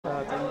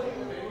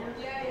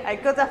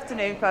Good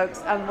afternoon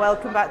folks and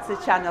welcome back to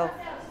the channel.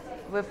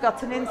 We've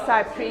got an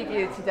inside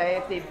preview today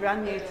of the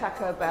brand new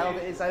Taco Bell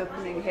that is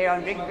opening here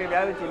on Rigby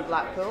Road in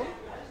Blackpool.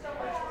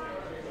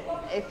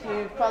 If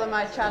you follow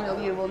my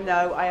channel you will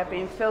know I have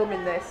been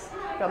filming this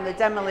from the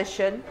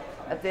demolition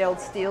of the old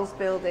Steels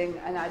building,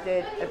 and I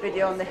did a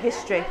video on the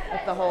history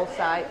of the whole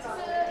site.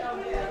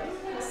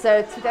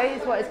 So today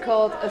is what is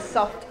called a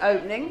soft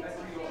opening,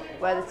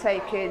 where they're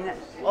taking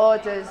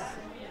orders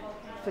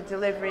for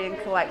delivery and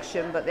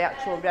collection, but the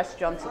actual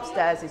restaurant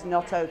upstairs is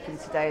not open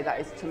today,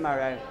 that is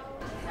tomorrow.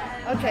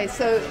 Okay,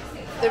 so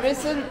there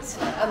isn't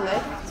a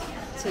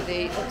lift to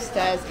the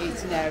upstairs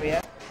eating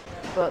area,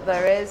 but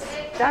there is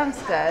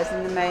downstairs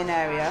in the main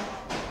area.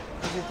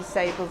 There's a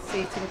disabled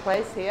seating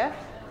place here,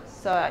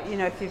 so you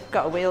know, if you've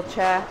got a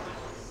wheelchair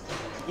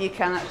you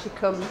can actually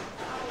come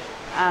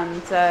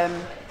and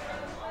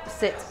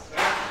sit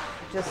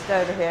just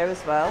over here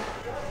as well.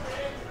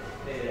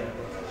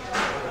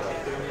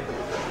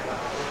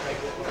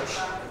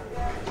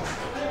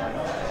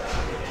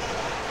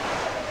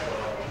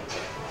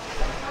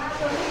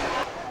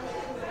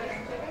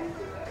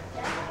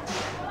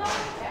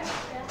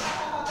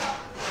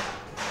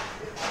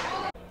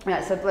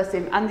 Yeah, so bless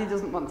him, Andy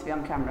doesn't want to be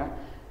on camera,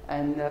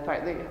 and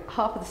apparently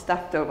half of the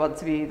staff don't want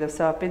to be either,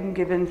 so I've been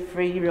given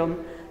free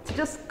run to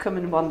just come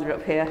and wander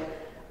up here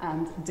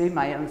and do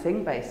my own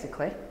thing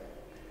basically.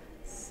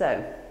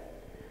 So,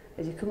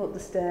 as you come up the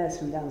stairs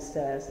from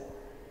downstairs,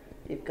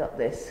 you've got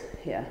this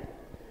here,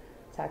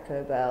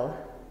 Taco Bell.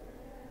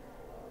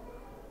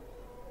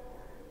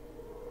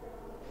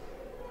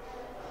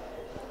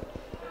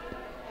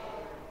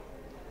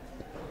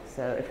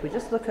 So if we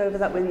just look over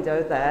that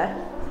window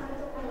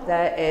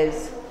there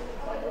is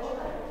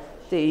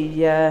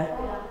the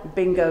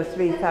Bingo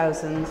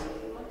 3000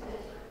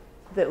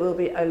 that will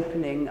be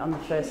opening on the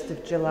 1st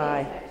of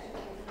July.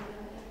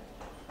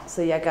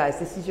 So yeah guys,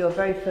 this is your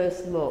very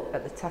first look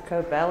at the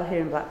Taco Bell here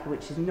in Blackpool,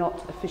 which is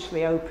not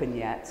officially open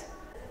yet.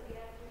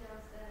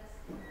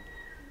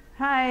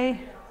 Hi,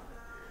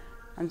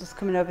 I'm just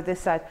coming over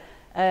this side.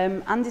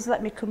 Andy's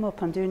let me come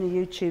up, I'm doing a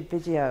YouTube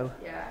video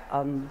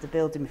on the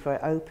building before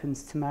it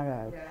opens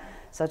tomorrow.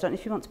 So I don't know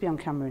if you want to be on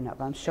camera or not,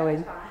 but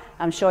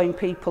I'm showing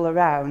people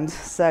around.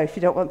 So if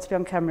you don't want to be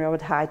on camera, I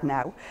would hide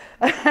now.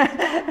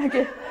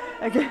 Okay.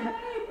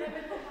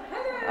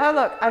 Oh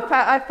look,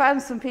 I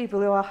found some people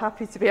who are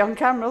happy to be on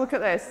camera. Look at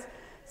this.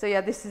 So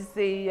yeah, this is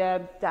the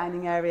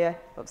dining area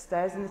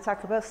upstairs in the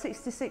Taco Bell,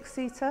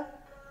 66-seater.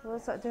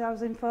 Was that, I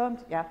was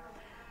informed? Yeah.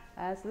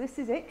 So this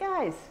is it,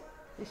 guys.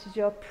 This is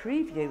your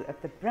preview of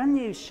the brand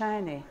new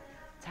shiny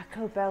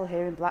Taco Bell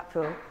here in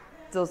Blackpool.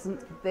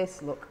 Doesn't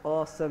this look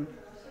awesome?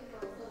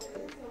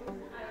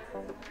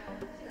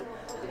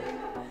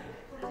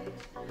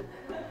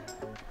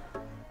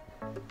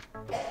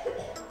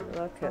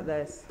 Look at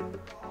this.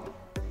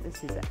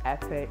 This is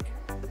epic.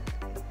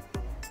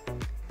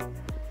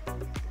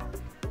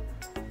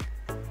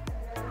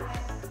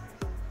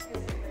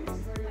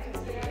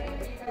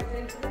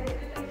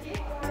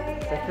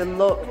 So if you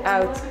look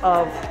out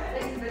of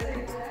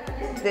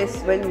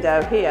this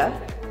window here,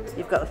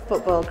 you've got the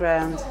football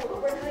ground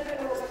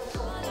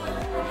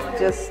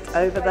just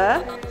over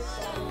there,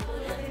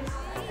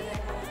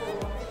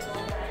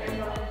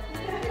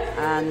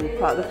 and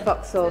part of the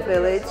Foxhall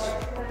village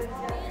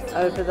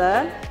over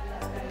there.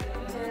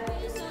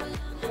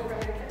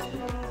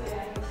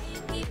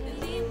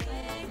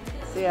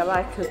 See how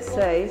I could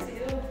say,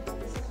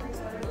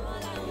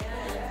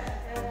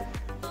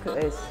 look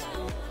at this.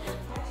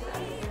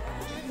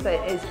 So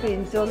it's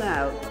been done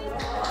out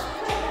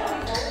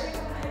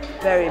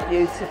very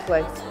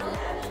beautifully.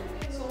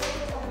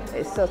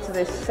 It's sort of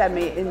this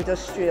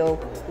semi-industrial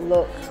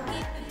look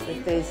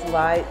with these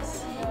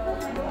lights.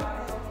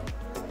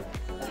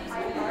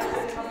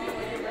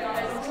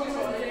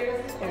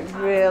 It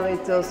really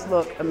does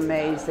look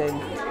amazing.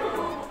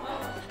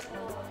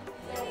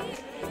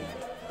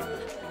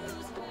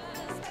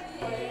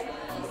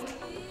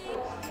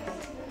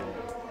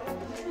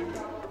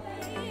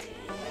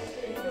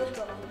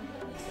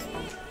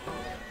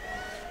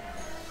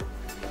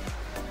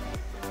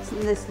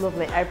 Isn't this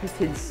lovely?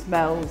 Everything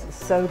smells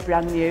so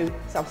brand new.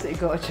 It's absolutely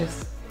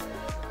gorgeous.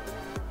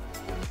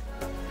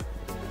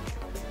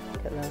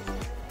 Look at this.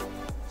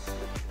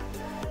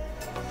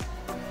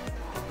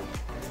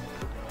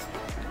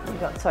 You've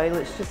got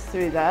toilets just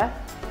through there.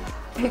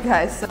 Hey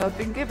guys, so I've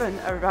been given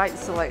a right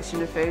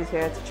selection of food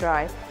here to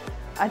try,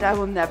 and I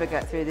will never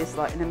get through this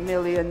like in a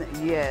million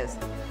years.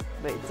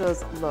 But it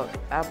does look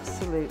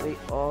absolutely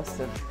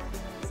awesome.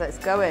 So let's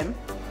go in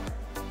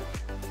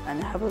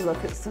and have a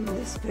look at some of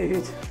this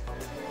food.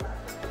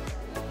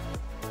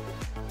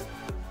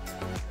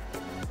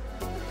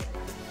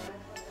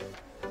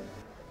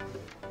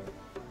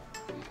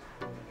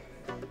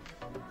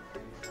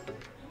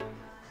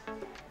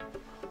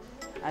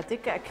 I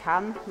did get a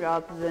can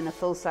rather than a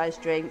full-size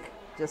drink,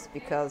 just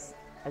because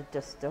I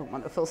just don't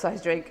want a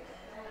full-size drink.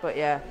 But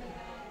yeah,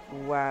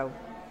 wow.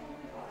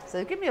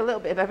 So give me a little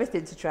bit of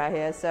everything to try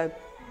here. So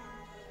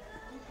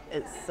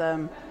it's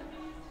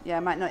yeah, I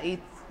might not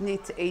eat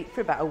need to eat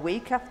for about a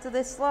week after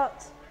this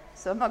lot,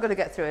 so I'm not going to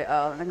get through it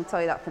all, and I can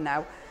tell you that for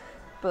now.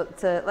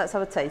 But let's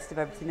have a taste of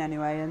everything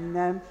anyway,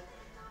 and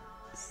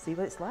see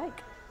what it's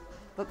like.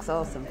 Looks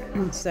awesome.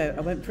 So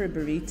I went for a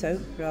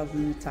burrito rather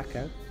than a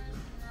taco.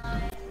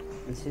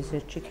 This is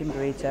a chicken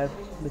burrito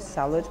with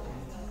salad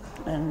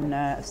and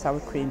a sour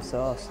cream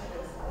sauce.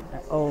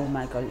 Oh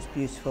my god, it's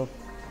beautiful.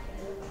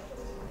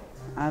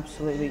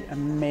 Absolutely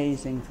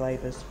amazing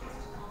flavours.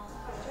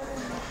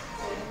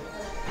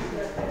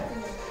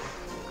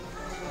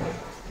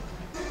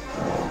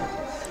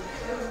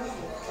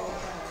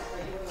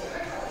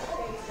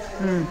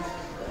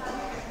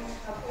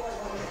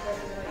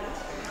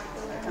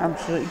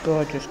 Absolutely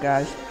gorgeous,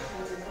 guys.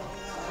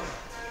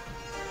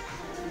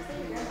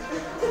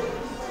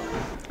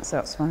 So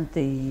that's one of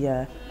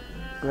the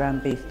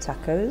ground beef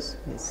tacos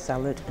with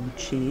salad and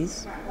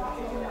cheese.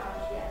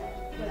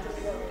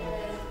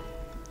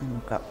 And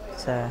we've got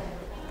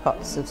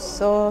pots of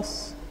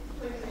sauce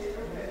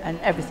and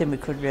everything we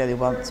could really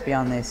want, to be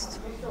honest.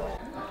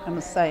 I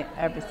must say,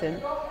 everything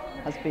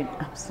has been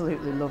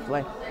absolutely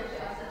lovely.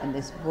 And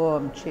this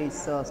warm cheese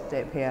sauce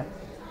dip here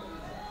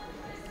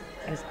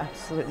is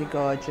absolutely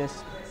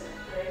gorgeous.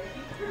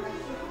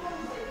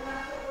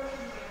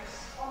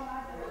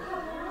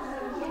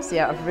 So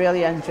yeah, I've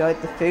really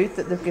enjoyed the food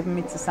that they've given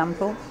me to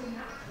sample.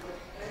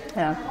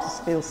 I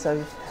just feel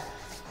so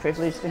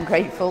privileged and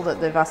grateful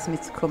that they've asked me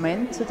to come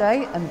in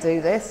today and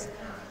do this.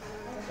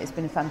 It's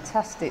been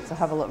fantastic to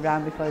have a look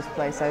around before this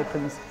place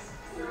opens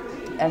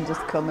and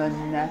just come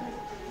and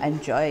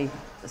enjoy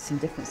some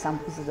different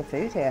samples of the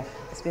food here.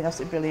 It's been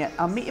absolutely brilliant.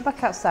 I'll meet you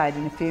back outside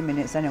in a few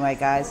minutes anyway,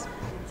 guys.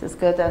 So let's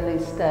go down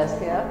these stairs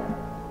here.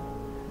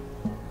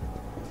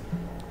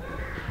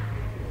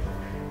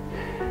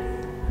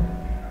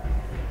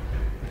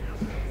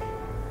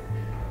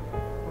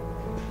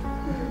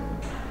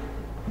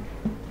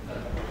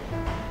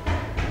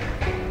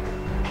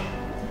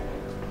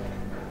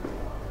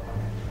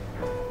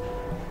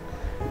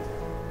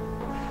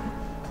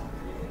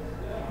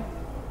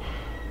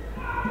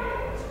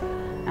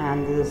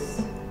 And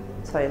there's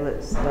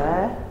toilets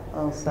there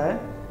also.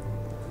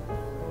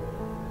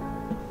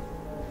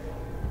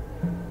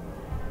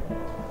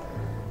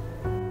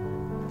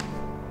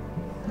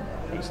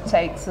 Which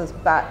takes us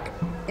back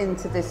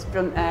into this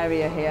front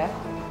area here.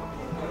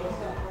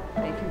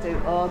 You can do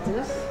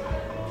orders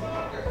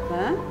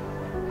there,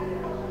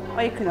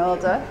 or you can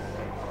order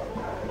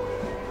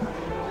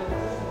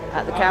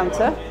at the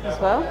counter as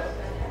well.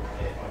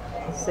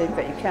 So you've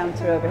got your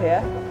counter over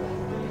here.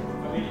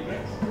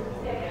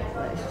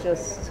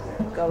 Just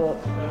go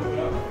up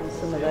on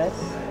some of this.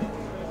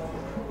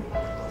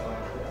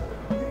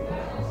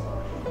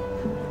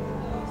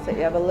 So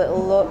you have a little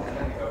look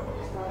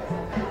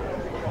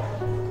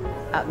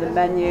at the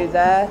menu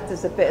there.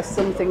 There's a bit of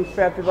something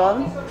for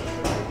everyone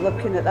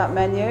looking at that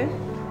menu.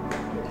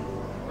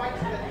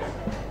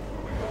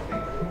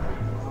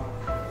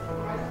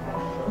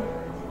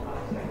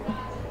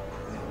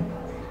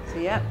 So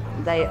yeah,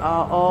 they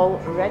are all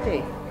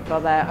ready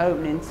for their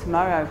opening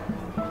tomorrow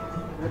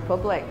for the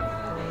public.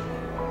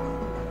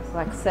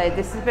 Like I say,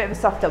 this is a bit of a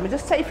soft open. We'll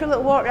just take you for a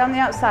little walk around the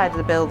outside of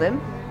the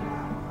building.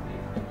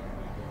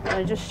 And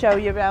I'll just show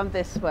you around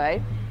this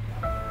way.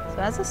 So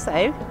as I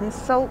say, there's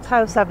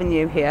Salthouse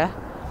Avenue here.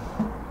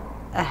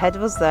 Ahead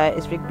of us there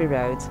is Rigby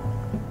Road.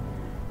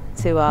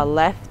 To our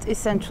left is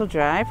Central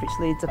Drive, which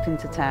leads up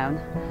into town.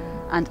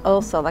 And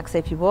also, like I say,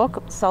 if you walk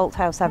up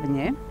Salthouse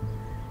Avenue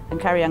and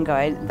carry on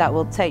going, that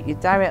will take you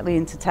directly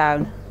into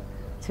town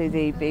to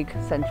the big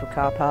central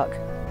car park.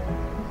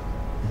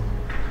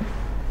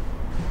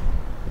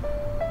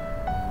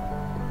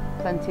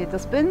 Plenty of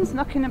dustbins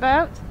knocking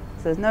about,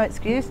 so there's no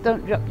excuse,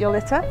 don't drop your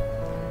litter.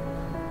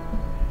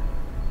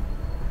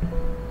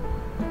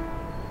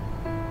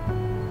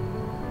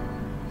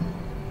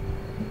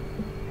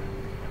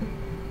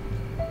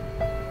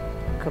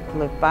 A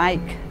couple of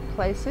bike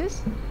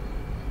places.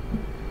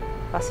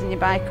 Fasten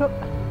your bike up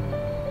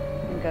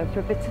and go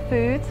for a bit of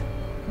food.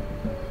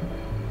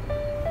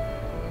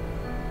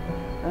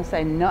 I'll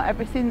say not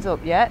everything's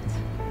up yet.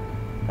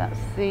 That's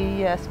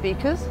the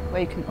speakers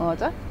where you can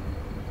order.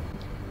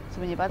 So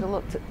when you've had a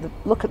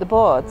look at the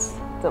boards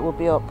that will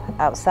be up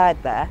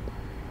outside there,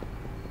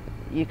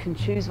 you can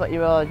choose what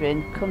you're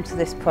ordering, come to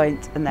this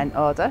point and then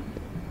order.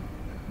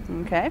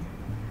 Okay.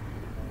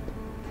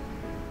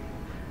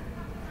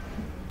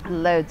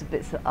 And loads of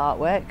bits of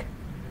artwork.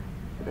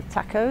 The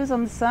tacos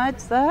on the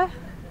sides there.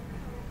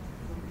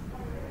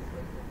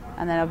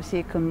 And then obviously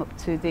you come up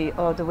to the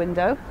order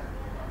window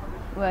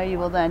where you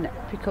will then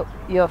pick up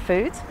your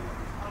food.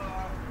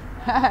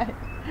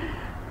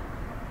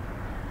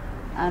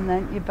 And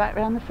then you're back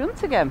round the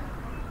front again.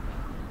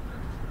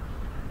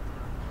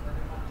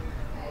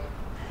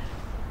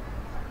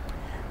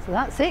 So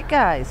that's it,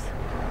 guys.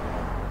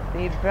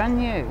 The brand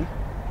new,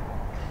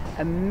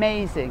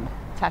 amazing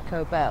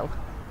Taco Bell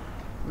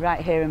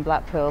right here in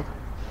Blackpool.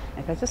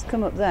 If I just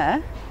come up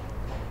there,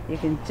 you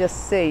can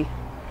just see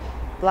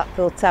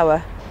Blackpool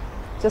Tower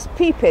just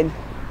peeping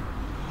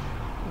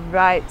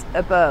right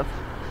above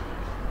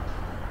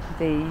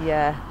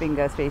the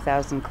Bingo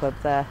 3000 club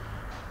there.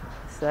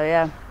 So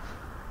yeah.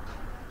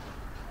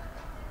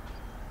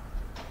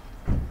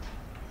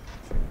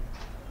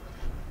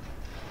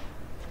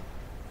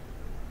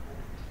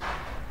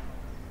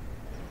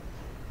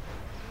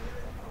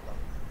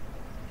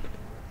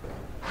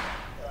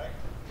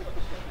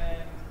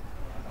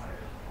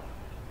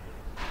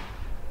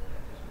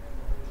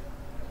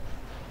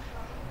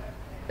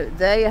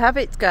 There you have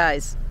it,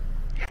 guys.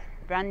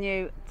 Brand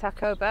new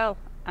Taco Bell,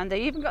 and I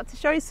even got to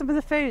show you some of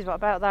the food. What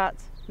about that?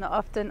 Not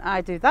often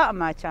I do that on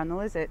my channel,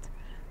 is it?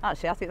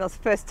 Actually, I think that's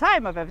the first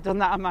time I've ever done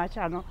that on my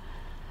channel.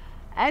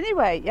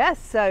 Anyway, yes,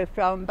 so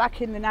from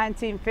back in the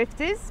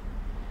 1950s,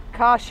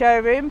 car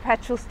showroom,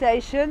 petrol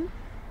station,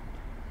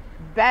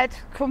 bed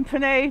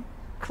company,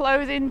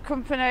 clothing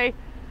company.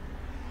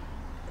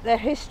 The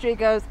history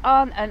goes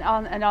on and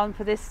on and on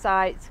for this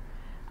site,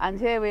 and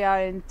here we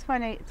are in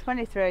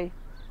 2023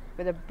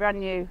 with a brand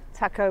new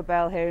Taco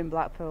Bell here in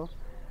Blackpool.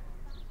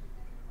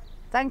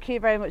 Thank you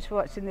very much for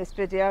watching this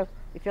video.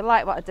 If you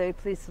like what I do,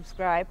 please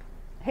subscribe,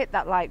 hit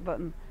that like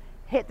button,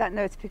 hit that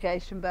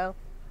notification bell,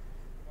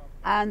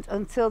 and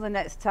until the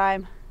next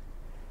time,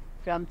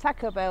 from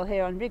Taco Bell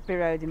here on Rigby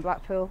Road in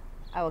Blackpool,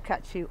 I will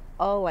catch you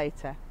all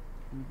later.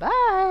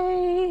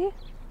 Bye!